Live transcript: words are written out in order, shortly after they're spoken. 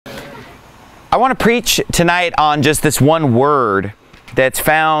I want to preach tonight on just this one word that's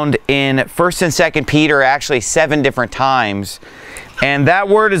found in 1st and 2nd Peter, actually 7 different times. And that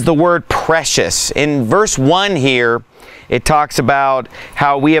word is the word precious. In verse 1 here, it talks about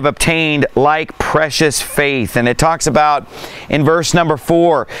how we have obtained like precious faith. And it talks about in verse number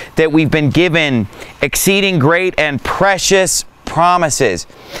 4 that we've been given exceeding great and precious promises.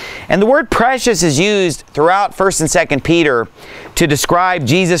 And the word precious is used throughout 1st and 2nd Peter to describe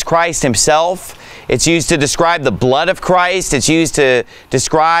Jesus Christ himself. It's used to describe the blood of Christ. It's used to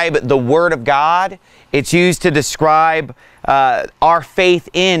describe the Word of God. It's used to describe our faith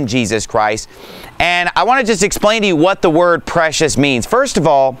in Jesus Christ. And I want to just explain to you what the word precious means. First of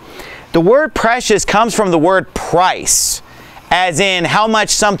all, the word precious comes from the word price, as in how much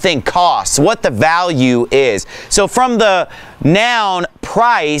something costs, what the value is. So from the noun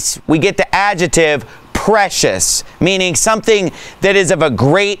price, we get the adjective precious, meaning something that is of a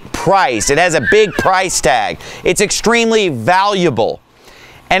great price. It has a big price tag. It's extremely valuable.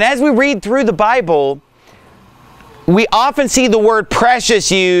 And as we read through the Bible, we often see the word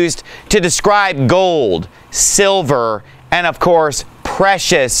precious used to describe gold, silver, and of course,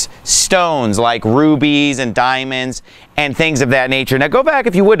 precious stones like rubies and diamonds and things of that nature. Now go back,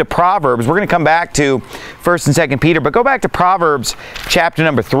 if you would, to Proverbs. We're going to come back to 1st and 2nd Peter, but go back to Proverbs chapter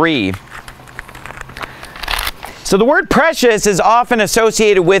number 3. So the word precious is often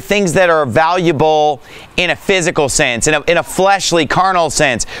associated with things that are valuable in a physical sense, in a fleshly, carnal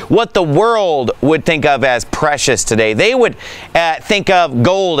sense. What the world would think of as precious today. They would think of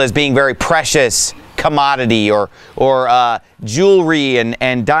gold as being very precious commodity, or jewelry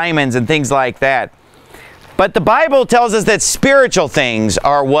and diamonds and things like that. But the Bible tells us that spiritual things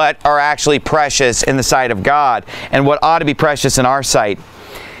are what are actually precious in the sight of God and what ought to be precious in our sight.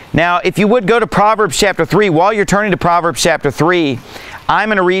 Now, if you would go to Proverbs chapter 3, while you're turning to Proverbs chapter 3, I'm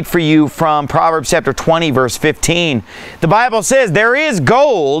going to read for you from Proverbs chapter 20, verse 15. The Bible says, "There is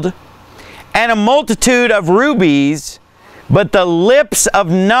gold and a multitude of rubies, but the lips of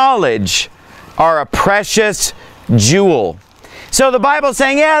knowledge are a precious jewel." So the Bible's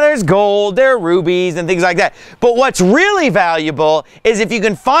saying, yeah, there's gold, there are rubies and things like that. But what's really valuable is if you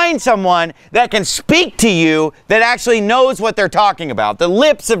can find someone that can speak to you that actually knows what they're talking about. The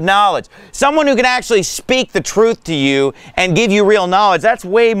lips of knowledge. Someone who can actually speak the truth to you and give you real knowledge. That's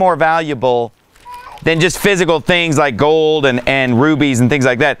way more valuable than just physical things like gold and rubies and things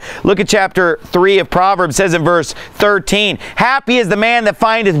like that. Look at chapter 3 of Proverbs. It says in verse 13, "Happy is the man that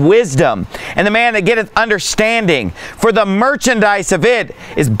findeth wisdom, and the man that getteth understanding. For the merchandise of it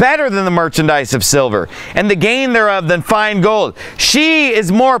is better than the merchandise of silver, and the gain thereof than fine gold. She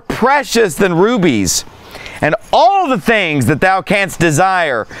is more precious than rubies. And all the things that thou canst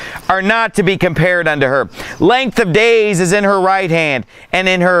desire are not to be compared unto her. Length of days is in her right hand, and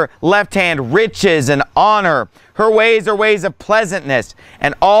in her left hand riches and honor. Her ways are ways of pleasantness,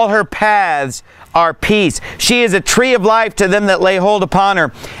 and all her paths are peace. She is a tree of life to them that lay hold upon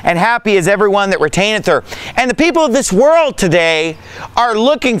her, and happy is everyone that retaineth her." And the people of this world today are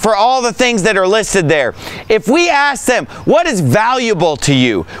looking for all the things that are listed there. If we ask them, what is valuable to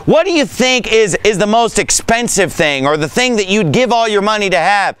you? What do you think is the most expensive thing, or the thing that you'd give all your money to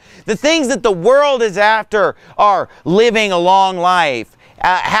have? The things that the world is after are living a long life,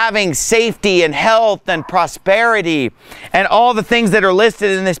 having safety and health and prosperity and all the things that are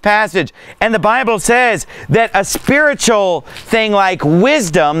listed in this passage. And the Bible says that a spiritual thing like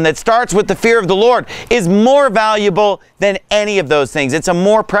wisdom that starts with the fear of the Lord is more valuable than any of those things. It's a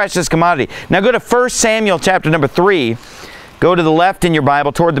more precious commodity. Now go to 1 Samuel chapter number 3. Go to the left in your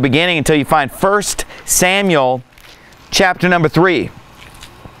Bible toward the beginning until you find 1 Samuel chapter number 3.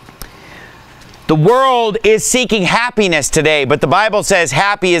 The world is seeking happiness today, but the Bible says,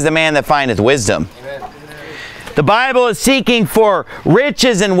 "Happy is the man that findeth wisdom." Amen. The Bible is seeking for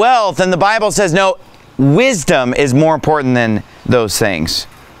riches and wealth, and the Bible says, no, wisdom is more important than those things.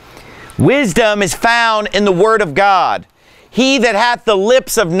 Wisdom is found in the Word of God. He that hath the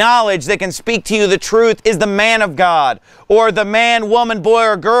lips of knowledge that can speak to you the truth is the man of God, or the man, woman, boy,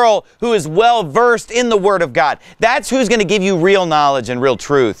 or girl who is well versed in the Word of God. That's who's going to give you real knowledge and real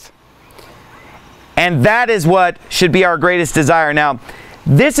truth. And that is what should be our greatest desire. Now,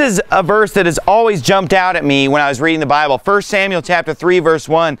 this is a verse that has always jumped out at me when I was reading the Bible. 1 Samuel chapter 3, verse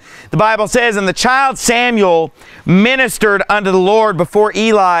 1. The Bible says, "And the child Samuel ministered unto the Lord before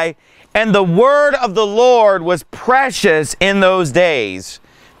Eli, and the word of the Lord was precious in those days.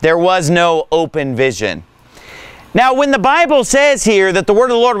 There was no open vision." Now, when the Bible says here that the word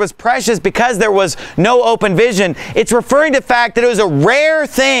of the Lord was precious because there was no open vision, it's referring to the fact that it was a rare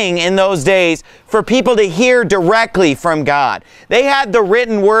thing in those days for people to hear directly from God. They had the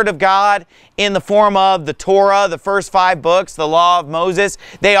written Word of God in the form of the Torah, the first 5 books, the Law of Moses.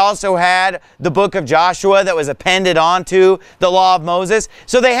 They also had the book of Joshua that was appended onto the Law of Moses.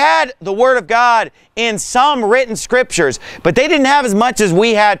 So they had the Word of God in some written scriptures, but they didn't have as much as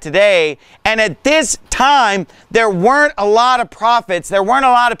we had today. And at this time, there weren't a lot of prophets. There weren't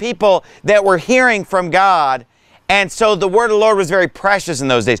a lot of people that were hearing from God. And so the word of the Lord was very precious in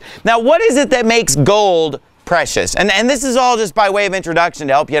those days. Now, what is it that makes gold precious? And this is all just by way of introduction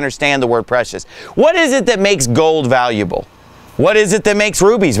to help you understand the word precious. What is it that makes gold valuable? What is it that makes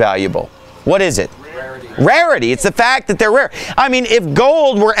rubies valuable? What is it? Rarity. Rarity. It's the fact that they're rare. I mean, if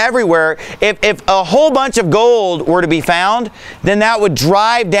gold were everywhere, if a whole bunch of gold were to be found, then that would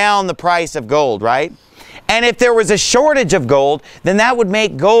drive down the price of gold, right? And if there was a shortage of gold, then that would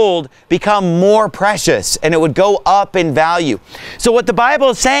make gold become more precious and it would go up in value. So what the Bible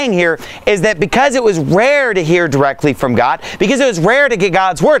is saying here is that because it was rare to hear directly from God, because it was rare to get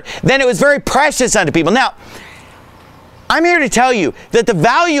God's word, then it was very precious unto people. Now, I'm here to tell you that the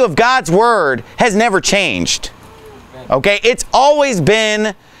value of God's word has never changed. Okay? It's always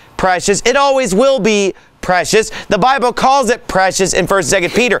been precious. It always will be precious. The Bible calls it precious in 1st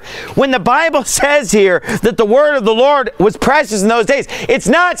and 2nd Peter. When the Bible says here that the word of the Lord was precious in those days, it's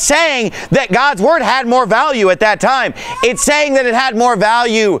not saying that God's word had more value at that time. It's saying that it had more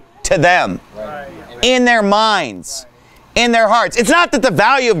value to them, in their minds, in their hearts. It's not that the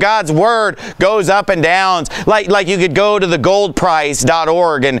value of God's word goes up and down, like you could go to the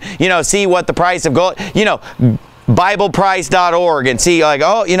goldprice.org and, see what the price of gold, BiblePrice.org and see like,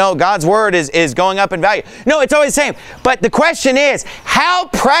 oh, God's word is going up in value. No, it's always the same. But the question is, how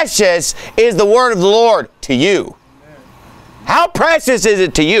precious is the word of the Lord to you? How precious is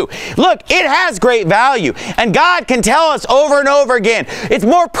it to you? Look, it has great value. And God can tell us over and over again, it's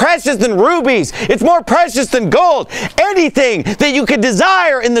more precious than rubies. It's more precious than gold. Anything that you could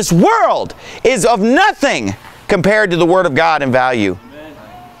desire in this world is of nothing compared to the word of God in value.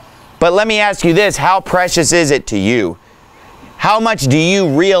 But let me ask you this, how precious is it to you? How much do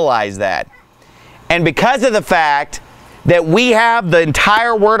you realize that? And because of the fact that we have the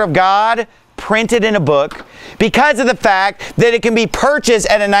entire Word of God printed in a book, because of the fact that it can be purchased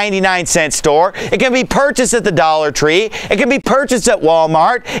at a 99-cent store, it can be purchased at the Dollar Tree, it can be purchased at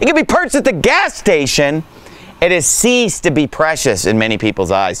Walmart, it can be purchased at the gas station, it has ceased to be precious in many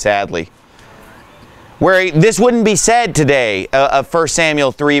people's eyes, sadly. Where this wouldn't be said today of 1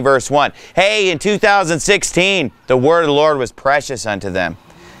 Samuel 3 verse 1. Hey, in 2016, the word of the Lord was precious unto them.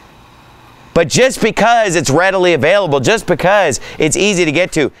 But just because it's readily available, just because it's easy to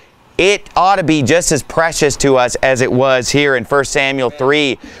get to, it ought to be just as precious to us as it was here in 1 Samuel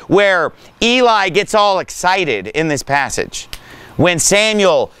 3, where Eli gets all excited in this passage. When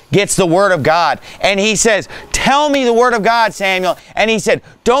Samuel gets the word of God and he says, tell me the word of God, Samuel. And he said,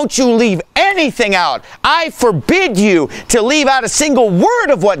 don't you leave anything out. I forbid you to leave out a single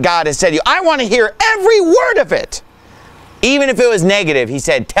word of what God has said to you. I want to hear every word of it. Even if it was negative, he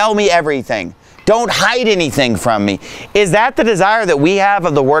said, tell me everything. Don't hide anything from me. Is that the desire that we have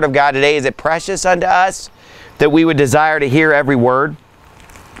of the word of God today? Is it precious unto us that we would desire to hear every word?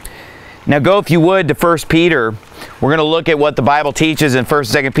 Now go, if you would, to 1 Peter. We're going to look at what the Bible teaches in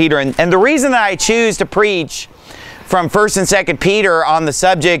 1st and 2nd Peter. And the reason that I choose to preach from 1st and 2nd Peter on the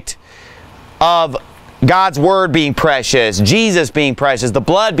subject of God's word being precious, Jesus being precious, the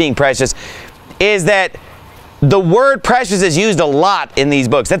blood being precious, is that the word precious is used a lot in these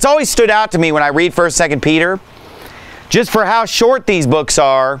books. That's always stood out to me when I read 1st and 2nd Peter. Just for how short these books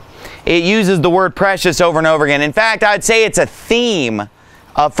are, it uses the word precious over and over again. In fact, I'd say it's a theme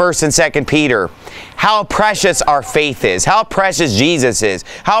of 1st and 2nd Peter. How precious our faith is. How precious Jesus is.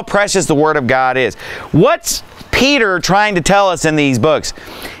 How precious the Word of God is. What's Peter trying to tell us in these books?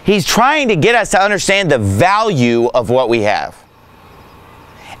 He's trying to get us to understand the value of what we have.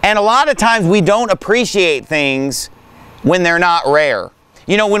 And a lot of times we don't appreciate things when they're not rare.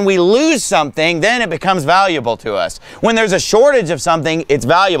 When we lose something, then it becomes valuable to us. When there's a shortage of something, it's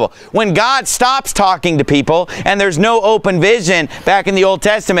valuable. When God stops talking to people and there's no open vision back in the Old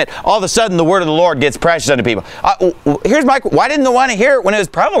Testament, all of a sudden the word of the Lord gets precious unto people. Here's my question. Why didn't they want to hear it when it was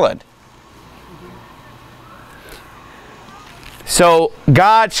prevalent? So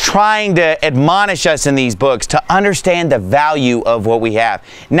God's trying to admonish us in these books to understand the value of what we have.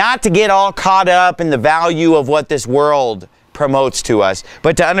 Not to get all caught up in the value of what this world promotes to us,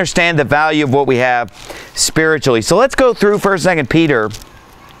 but to understand the value of what we have spiritually. So let's go through 1st and 2nd Peter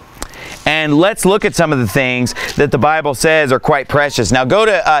And let's look at some of the things that the Bible says are quite precious. Now go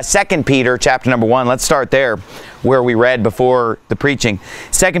to 2 Peter chapter number 1. Let's start there where we read before the preaching.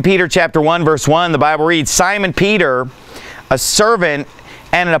 2 Peter chapter 1 verse 1, the Bible reads, Simon Peter, a servant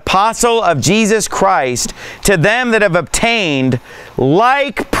and an apostle of Jesus Christ, to them that have obtained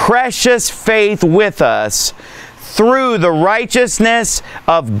like precious faith with us through the righteousness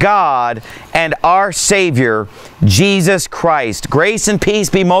of God and our Savior, Jesus Christ. Grace and peace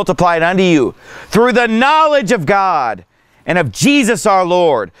be multiplied unto you through the knowledge of God and of Jesus our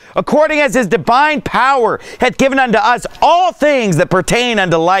Lord, according as his divine power hath given unto us all things that pertain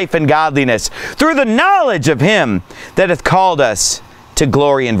unto life and godliness, through the knowledge of him that hath called us to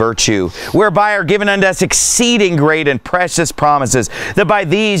glory and virtue, whereby are given unto us exceeding great and precious promises, that by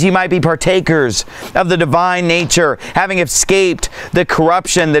these ye might be partakers of the divine nature, having escaped the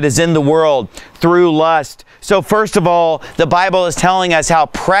corruption that is in the world through lust. So first of all, the Bible is telling us how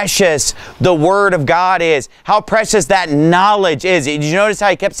precious the Word of God is, how precious that knowledge is. Did you notice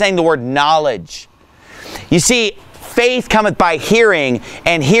how he kept saying the word knowledge? You see, faith cometh by hearing,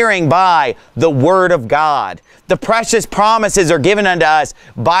 and hearing by the Word of God. The precious promises are given unto us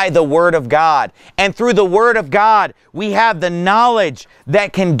by the Word of God. And through the Word of God, we have the knowledge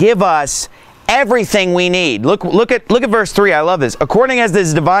that can give us everything we need. Look at verse 3. I love this. According as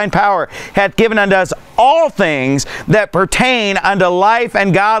this divine power hath given unto us all things that pertain unto life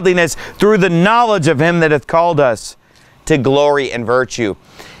and godliness, through the knowledge of him that hath called us to glory and virtue.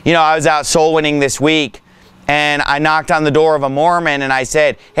 You know, I was out soul winning this week, and I knocked on the door of a Mormon and I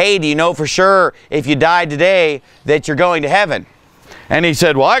said, hey, do you know for sure if you died today that you're going to heaven? And he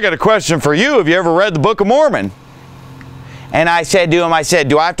said, well, I got a question for you. Have you ever read the Book of Mormon? And I said to him,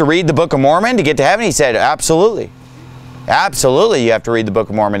 do I have to read the Book of Mormon to get to heaven? He said, absolutely. Absolutely, you have to read the Book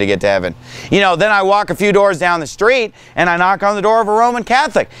of Mormon to get to heaven. You know, then I walk a few doors down the street and I knock on the door of a Roman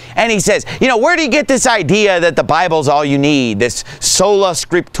Catholic. And he says, you know, where do you get this idea that the Bible's all you need? This sola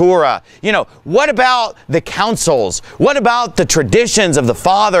scriptura. You know, what about the councils? What about the traditions of the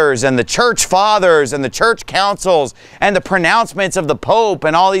fathers and the church fathers and the church councils and the pronouncements of the Pope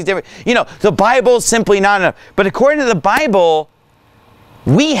and all these different, you know, the Bible's simply not enough. But according to the Bible,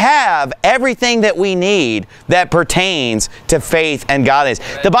 we have everything that we need that pertains to faith and godliness.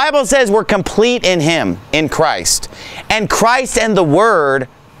 The Bible says we're complete in him, in Christ. And Christ and the Word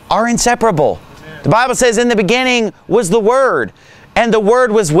are inseparable. The Bible says in the beginning was the Word. And the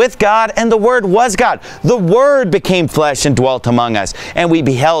Word was with God, and the Word was God. The Word became flesh and dwelt among us, and we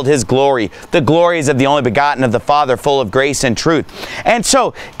beheld his glory. The glories of the only begotten of the Father, full of grace and truth. And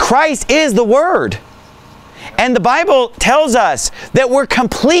so Christ is the Word. And the Bible tells us that we're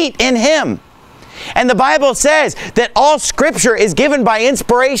complete in him. And the Bible says that all Scripture is given by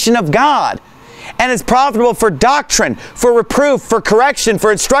inspiration of God and is profitable for doctrine, for reproof, for correction,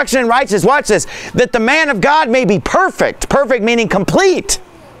 for instruction in righteousness. Watch this. That the man of God may be perfect. Perfect meaning complete.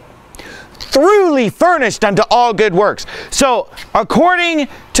 Thoroughly furnished unto all good works. So, according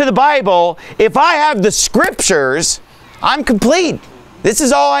to the Bible, if I have the Scriptures, I'm complete. This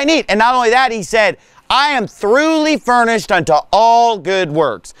is all I need. And not only that, he said, I am thoroughly furnished unto all good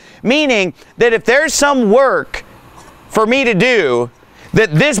works. Meaning that if there's some work for me to do,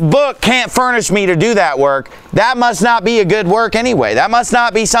 that this book can't furnish me to do that work, that must not be a good work anyway. That must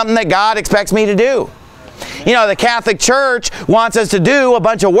not be something that God expects me to do. You know, the Catholic Church wants us to do a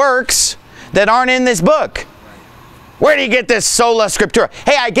bunch of works that aren't in this book. Where do you get this sola scriptura?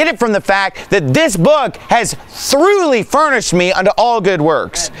 Hey, I get it from the fact that this book has thoroughly furnished me unto all good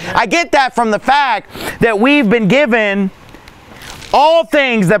works. I get that from the fact that we've been given all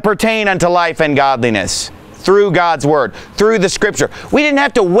things that pertain unto life and godliness through God's Word, through the Scripture. We didn't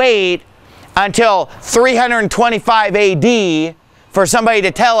have to wait until 325 AD for somebody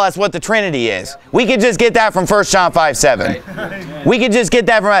to tell us what the Trinity is. We could just get that from 1 John 5:7. We could just get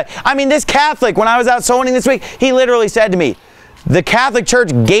that from, I mean, this Catholic, when I was out soul winning this week, he literally said to me, the Catholic Church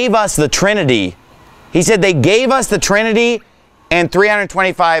gave us the Trinity. He said they gave us the Trinity in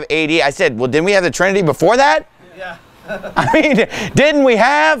 325 AD. I said, well, didn't we have the Trinity before that? Yeah. I mean, didn't we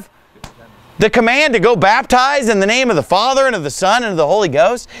have the command to go baptize in the name of the Father and of the Son and of the Holy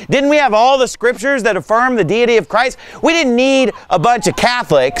Ghost? Didn't we have all the Scriptures that affirm the deity of Christ? We didn't need a bunch of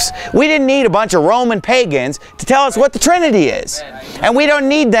Catholics. We didn't need a bunch of Roman pagans to tell us what the Trinity is. And we don't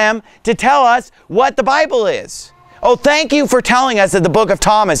need them to tell us what the Bible is. Oh, thank you for telling us that the book of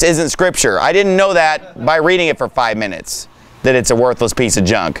Thomas isn't Scripture. I didn't know that by reading it for 5 minutes, that it's a worthless piece of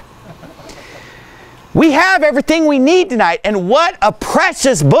junk. We have everything we need tonight, and what a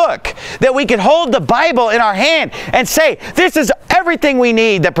precious book that we can hold the Bible in our hand and say, this is everything we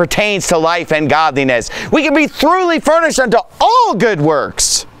need that pertains to life and godliness. We can be thoroughly furnished unto all good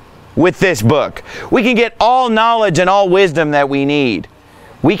works. with this book. We can get all knowledge and all wisdom that we need.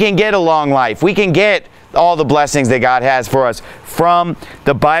 We can get a long life. We can get all the blessings that God has for us from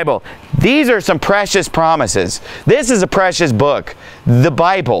the Bible. These are some precious promises. This is a precious book, the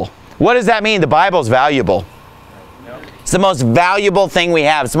Bible. What does that mean? The Bible's valuable. It's the most valuable thing we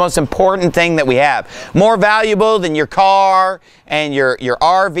have. It's the most important thing that we have. More valuable than your car and your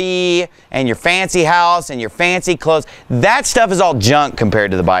RV and your fancy house and your fancy clothes. That stuff is all junk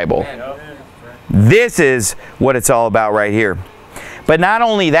compared to the Bible. This is what it's all about right here. But not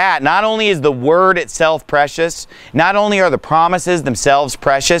only that, not only is the Word itself precious, not only are the promises themselves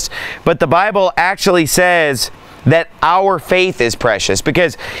precious, but the Bible actually says that our faith is precious.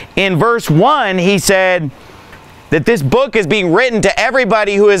 Because in verse 1, he said that this book is being written to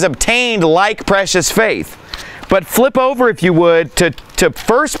everybody who has obtained like precious faith. But flip over, if you would, to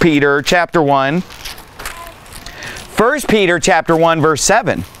 1 Peter chapter 1. 1 Peter chapter 1, verse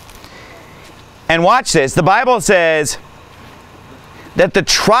 7. And watch this. The Bible says that the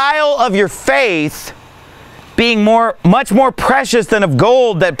trial of your faith, being much more precious than of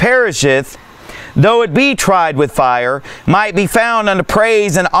gold that perisheth, though it be tried with fire, might be found unto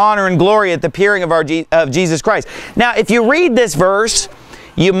praise and honor and glory at the appearing of Jesus Christ. Now, if you read this verse,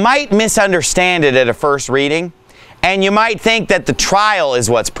 you might misunderstand it at a first reading, and you might think that the trial is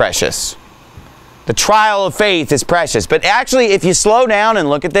what's precious. The trial of faith is precious. But actually, if you slow down and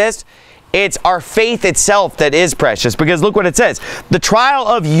look at this, it's our faith itself that is precious. Because look what it says. The trial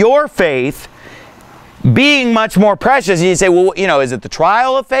of your faith being much more precious. And you say, well, you know, is it the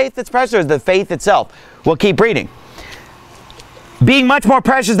trial of faith that's precious, or is it the faith itself? Well, keep reading. Being much more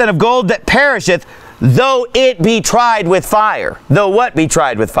precious than of gold that perisheth, though it be tried with fire. Though what be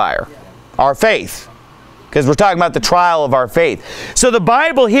tried with fire? Our faith. Because we're talking about the trial of our faith. So the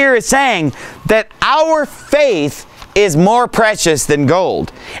Bible here is saying that our faith is more precious than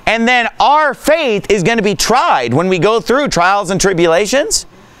gold. And then our faith is going to be tried when we go through trials and tribulations.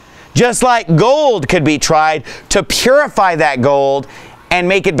 Just like gold could be tried to purify that gold and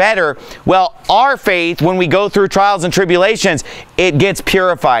make it better. Well, our faith, when we go through trials and tribulations, it gets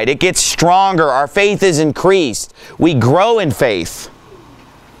purified. It gets stronger. Our faith is increased. We grow in faith.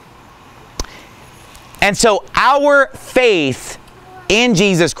 And so our faith in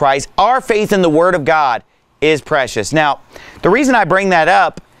Jesus Christ, our faith in the Word of God, is precious. Now, the reason I bring that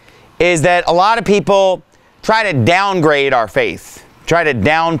up is that a lot of people try to downgrade our faith, try to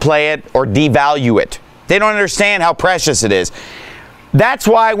downplay it or devalue it. They don't understand how precious it is. That's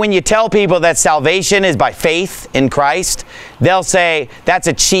why when you tell people that salvation is by faith in Christ, they'll say, that's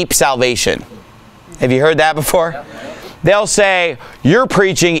a cheap salvation. Have you heard that before? They'll say, you're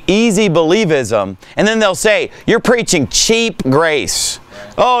preaching easy believism. And then they'll say, you're preaching cheap grace.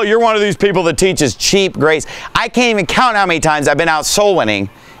 Oh, you're one of these people that teaches cheap grace. I can't even count how many times I've been out soul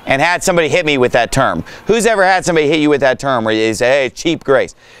winning and had somebody hit me with that term. Who's ever had somebody hit you with that term where you say, hey, cheap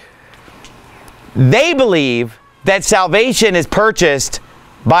grace? They believe that salvation is purchased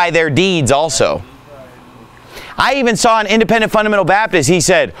by their deeds also. I even saw an independent fundamental Baptist. He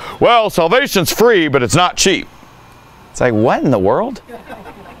said, well, salvation's free, but it's not cheap. It's like, what in the world?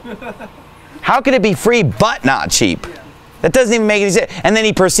 How could it be free but not cheap? That doesn't even make any sense. And then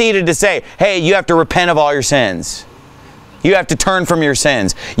he proceeded to say, hey, you have to repent of all your sins. You have to turn from your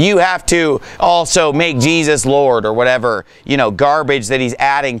sins. You have to also make Jesus Lord, or whatever, you know, garbage that he's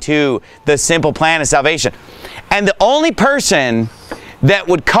adding to the simple plan of salvation. And the only person that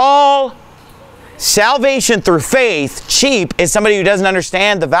would call salvation through faith cheap is somebody who doesn't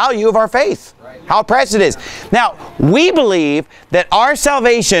understand the value of our faith. How precious it is. Now, we believe that our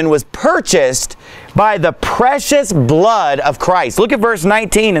salvation was purchased by the precious blood of Christ. Look at verse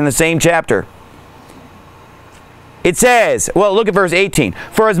 19 in the same chapter. It says, well, look at verse 18.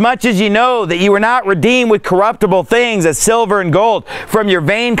 For as much as ye know that ye were not redeemed with corruptible things as silver and gold from your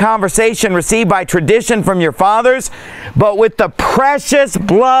vain conversation received by tradition from your fathers, but with the precious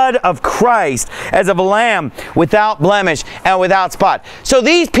blood of Christ as of a lamb without blemish and without spot. So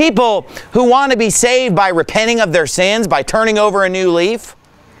these people who want to be saved by repenting of their sins, by turning over a new leaf,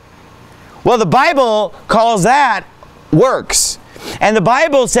 well, the Bible calls that works. And the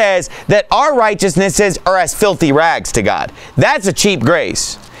Bible says that our righteousnesses are as filthy rags to God. That's a cheap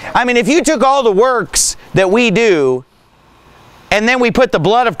grace. I mean, if you took all the works that we do, and then we put the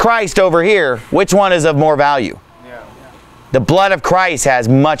blood of Christ over here, which one is of more value? The blood of Christ has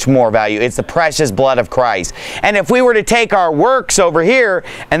much more value. It's the precious blood of Christ. And if we were to take our works over here,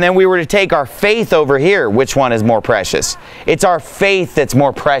 and then we were to take our faith over here, which one is more precious? It's our faith that's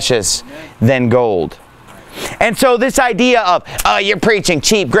more precious than gold. And so this idea of, oh, you're preaching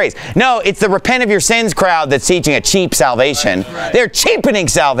cheap grace. No, it's the repent of your sins crowd that's teaching a cheap salvation. Right. They're cheapening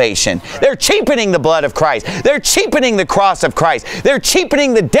salvation. They're cheapening the blood of Christ. They're cheapening the cross of Christ. They're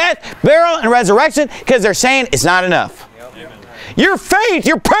cheapening the death, burial, and resurrection because they're saying it's not enough. Your faith,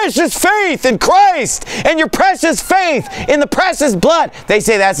 your precious faith in Christ and your precious faith in the precious blood, they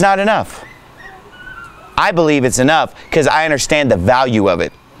say that's not enough. I believe it's enough because I understand the value of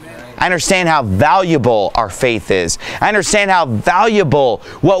it. I understand how valuable our faith is. I understand how valuable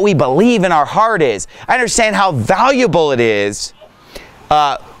what we believe in our heart is. I understand how valuable it is,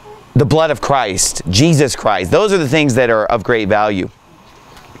 the blood of Christ, Jesus Christ. Those are the things that are of great value.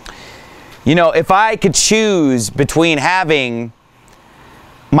 You know, if I could choose between having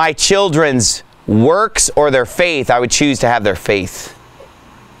my children's works or their faith, I would choose to have their faith.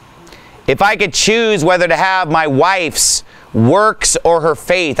 If I could choose whether to have my wife's works or her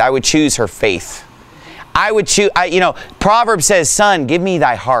faith, I would choose her faith. I would choose, you know, Proverbs says, son, give me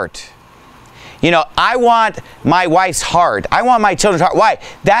thy heart. You know, I want my wife's heart. I want my children's heart. Why?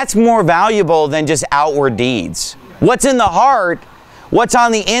 That's more valuable than just outward deeds. What's in the heart, what's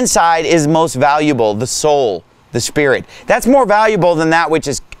on the inside is most valuable, the soul, the spirit. That's more valuable than that which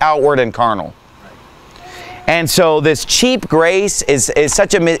is outward and carnal. And so this cheap grace is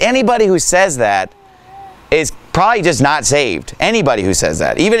such a... Anybody who says that is probably just not saved. Anybody who says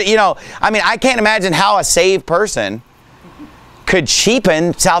that. Even, you know, I mean, I can't imagine how a saved person could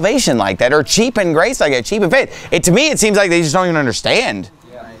cheapen salvation like that or cheapen grace like that, cheapen faith. To me, it seems like they just don't even understand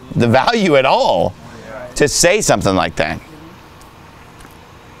the value at all to say something like that.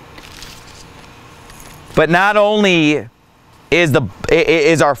 But not only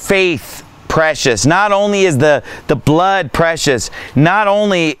is our faith precious, not only is the blood precious, not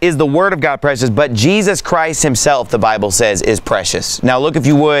only is the Word of God precious, but Jesus Christ Himself, the Bible says, is precious. Now look, if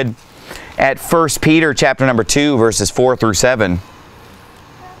you would, at 1 Peter chapter number 2, verses 4 through 7.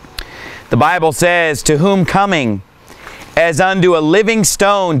 The Bible says, to whom coming as unto a living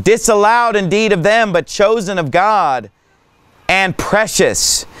stone, disallowed indeed of them, but chosen of God, and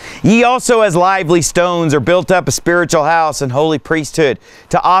precious. Ye also as lively stones are built up a spiritual house and holy priesthood,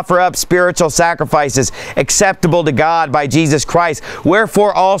 to offer up spiritual sacrifices acceptable to God by Jesus Christ.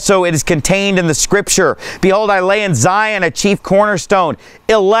 Wherefore also it is contained in the Scripture, behold, I lay in Zion a chief cornerstone,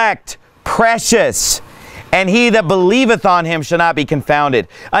 elect, precious, and he that believeth on him shall not be confounded.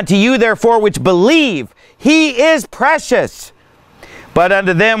 Unto you therefore which believe, he is precious. But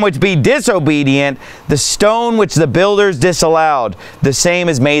unto them which be disobedient, the stone which the builders disallowed, the same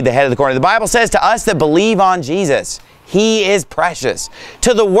is made the head of the corner. The Bible says to us that believe on Jesus, He is precious.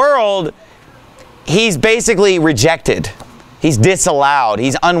 To the world, He's basically rejected. He's disallowed.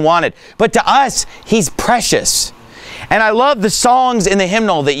 He's unwanted. But to us, He's precious. And I love the songs in the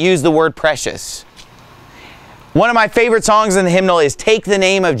hymnal that use the word precious. One of my favorite songs in the hymnal is Take the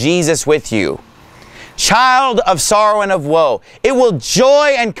Name of Jesus with you. Child of sorrow and of woe, it will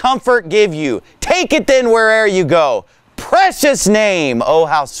joy and comfort give you. Take it then where'er you go. Precious name, oh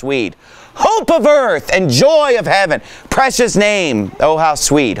how sweet. Hope of earth and joy of heaven. Precious name, oh how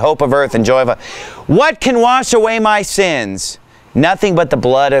sweet. Hope of earth and joy of heaven. What can wash away my sins? Nothing but the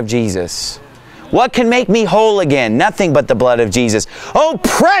blood of Jesus. What can make me whole again? Nothing but the blood of Jesus. Oh,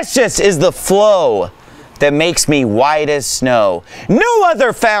 precious is the flow that makes me white as snow. No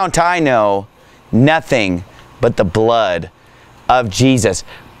other fount I know. Nothing but the blood of Jesus.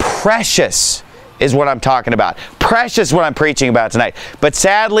 Precious is what I'm talking about. Precious is what I'm preaching about tonight. But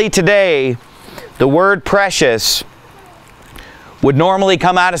sadly today, the word precious would normally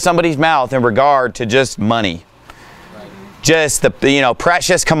come out of somebody's mouth in regard to just money. Just the,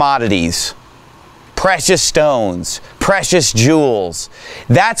 precious commodities. Precious stones, precious jewels.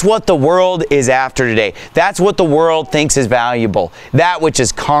 That's what the world is after today. That's what the world thinks is valuable. That which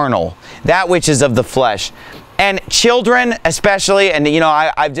is carnal. That which is of the flesh. And children especially, and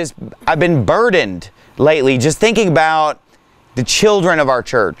I've been burdened lately just thinking about the children of our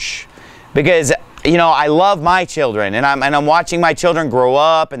church. Because, I love my children, and I'm watching my children grow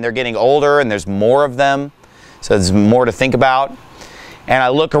up, and they're getting older, and there's more of them. So there's more to think about. And I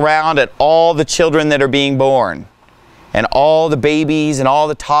look around at all the children that are being born, and all the babies and all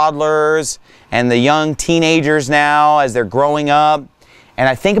the toddlers and the young teenagers now as they're growing up. And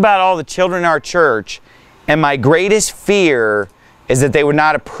I think about all the children in our church, and my greatest fear is that they would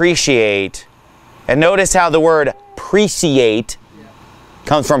not appreciate. And notice how the word appreciate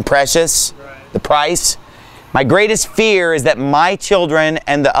comes from precious, the price. My greatest fear is that my children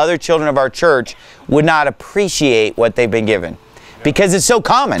and the other children of our church would not appreciate what they've been given. Because it's so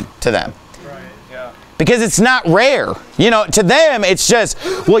common to them. because it's not rare. You know, to them, it's just,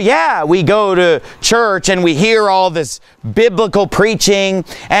 well, yeah, we go to church and we hear all this biblical preaching.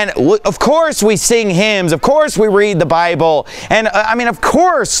 And of course we sing hymns. Of course we read the Bible. And I mean, of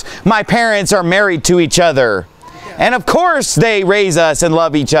course my parents are married to each other. And of course they raise us and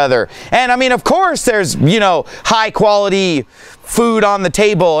love each other. And I mean, of course there's, you know, high quality food on the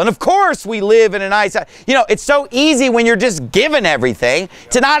table. And of course we live in a nice, you know, it's so easy when you're just given everything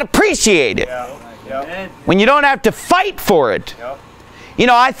to not appreciate it. When you don't have to fight for it. You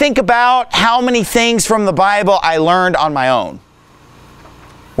know, I think about how many things from the Bible I learned on my own,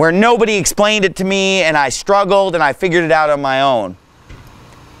 where nobody explained it to me and I struggled and I figured it out on my own.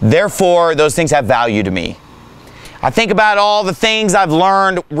 Therefore, those things have value to me. I think about all the things I've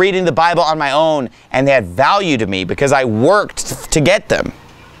learned reading the Bible on my own, and they had value to me because I worked to get them.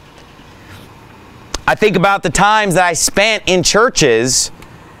 I think about the times that I spent in churches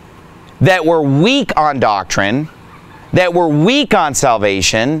that were weak on doctrine, that were weak on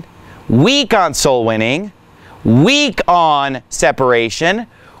salvation, weak on soul winning, weak on separation,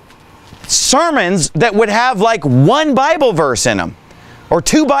 sermons that would have like one Bible verse in them or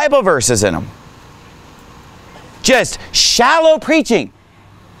two Bible verses in them. Just shallow preaching.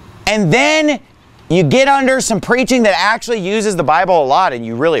 And then you get under some preaching that actually uses the Bible a lot and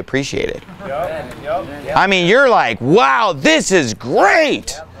you really appreciate it. I mean, you're like, wow, this is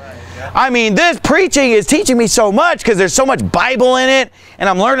great. I mean, this preaching is teaching me so much because there's so much Bible in it and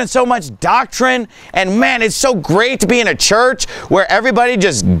I'm learning so much doctrine. And man, it's so great to be in a church where everybody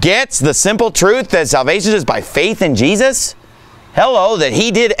just gets the simple truth that salvation is by faith in Jesus. Hello, that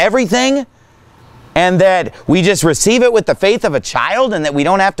he did everything. And that we just receive it with the faith of a child and that we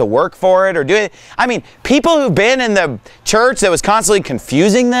don't have to work for it or do it. I mean, people who've been in the church that was constantly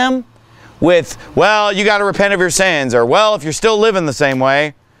confusing them with, well, you got to repent of your sins, or, well, if you're still living the same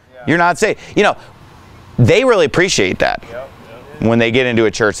way, you're not saved. You know, they really appreciate that when they get into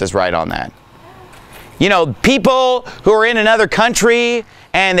a church that's right on that. You know, people who are in another country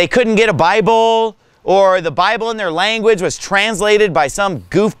and they couldn't get a Bible, or the Bible in their language was translated by some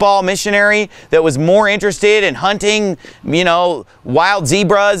goofball missionary that was more interested in hunting, you know, wild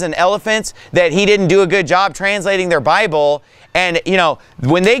zebras and elephants, that he didn't do a good job translating their Bible. And, you know,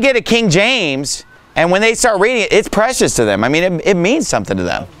 when they get a King James and when they start reading it, it's precious to them. I mean, it means something to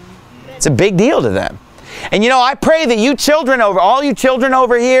them. It's a big deal to them. And you know, I pray that you children all you children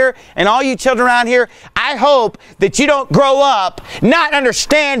over here and all you children around here, I hope that you don't grow up not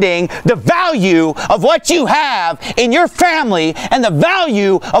understanding the value of what you have in your family and the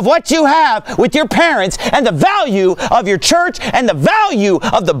value of what you have with your parents and the value of your church and the value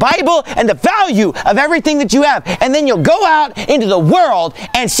of the Bible and the value of everything that you have. And then you'll go out into the world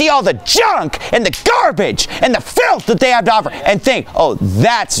and see all the junk and the garbage and the filth that they have to offer and think, oh,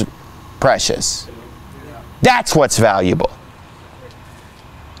 that's precious. That's what's valuable.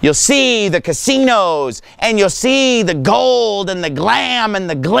 You'll see the casinos and you'll see the gold and the glam and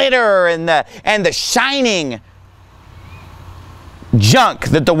the glitter and the shining junk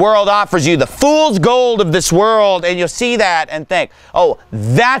that the world offers you, the fool's gold of this world, and you'll see that and think, oh,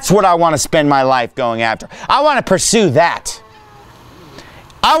 that's what I want to spend my life going after. I want to pursue that.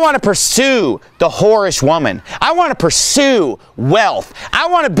 I want to pursue the whorish woman. I want to pursue wealth. I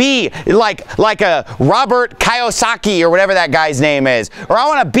want to be like a Robert Kiyosaki or whatever that guy's name is. Or I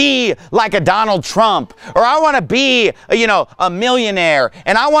want to be like a Donald Trump. Or I want to be, you know, a millionaire.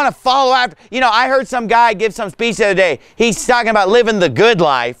 And I want to follow after. You know, I heard some guy give some speech the other day. He's talking about living the good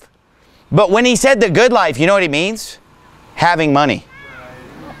life. But when he said the good life, you know what he means? Having money.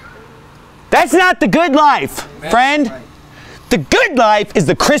 That's not the good life, friend. The good life is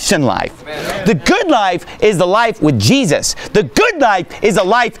the Christian life. The good life is the life with Jesus. The good life is a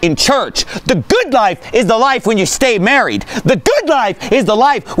life in church. The good life is the life when you stay married. The good life is the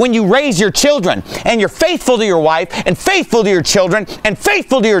life when you raise your children and you're faithful to your wife and faithful to your children and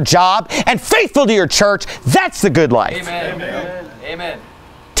faithful to your job and faithful to your church. That's the good life. Amen. Amen.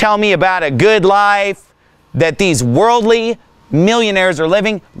 Tell me about a good life that these worldly millionaires are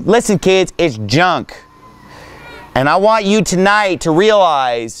living. Listen, kids, it's junk. And I want you tonight to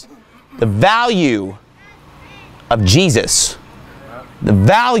realize the value of Jesus, the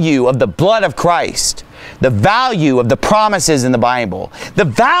value of the blood of Christ, the value of the promises in the Bible, the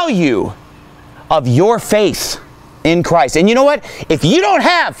value of your faith in Christ. And you know what? If you don't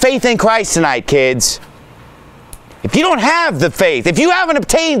have faith in Christ tonight, kids, if you don't have the faith, if you haven't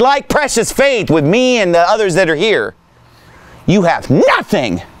obtained like precious faith with me and the others that are here, you have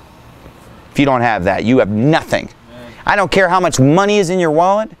nothing. If you don't have that, you have nothing. I don't care how much money is in your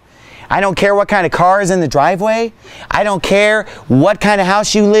wallet. I don't care what kind of car is in the driveway. I don't care what kind of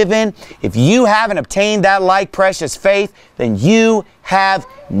house you live in. If you haven't obtained that like precious faith, then you have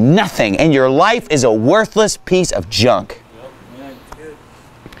nothing. And your life is a worthless piece of junk.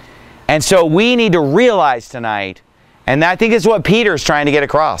 And so we need to realize tonight, and I think it's what Peter's trying to get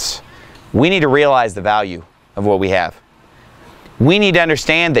across. We need to realize the value of what we have. We need to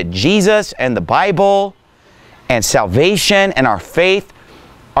understand that Jesus and the Bible and salvation and our faith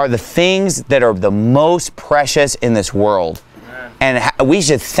are the things that are the most precious in this world. And we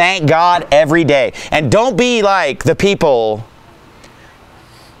should thank God every day. And don't be like the people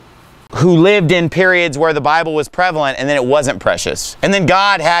who lived in periods where the Bible was prevalent and then it wasn't precious. And then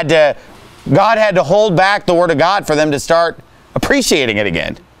God had to hold back the Word of God for them to start appreciating it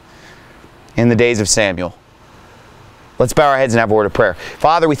again in the days of Samuel. Let's bow our heads and have a word of prayer.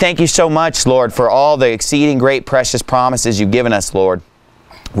 Father, we thank you so much, Lord, for all the exceeding great precious promises you've given us, Lord.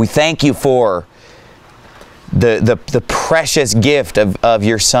 We thank you for the precious gift of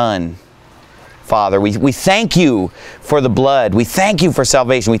your Son, Father. We thank you for the blood. We thank you for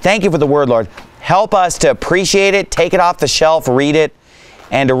salvation. We thank you for the Word, Lord. Help us to appreciate it, take it off the shelf, read it,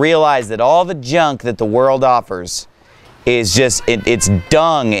 and to realize that all the junk that the world offers is just, it's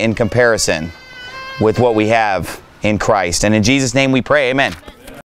dung in comparison with what we have in Christ. And in Jesus' name we pray, amen.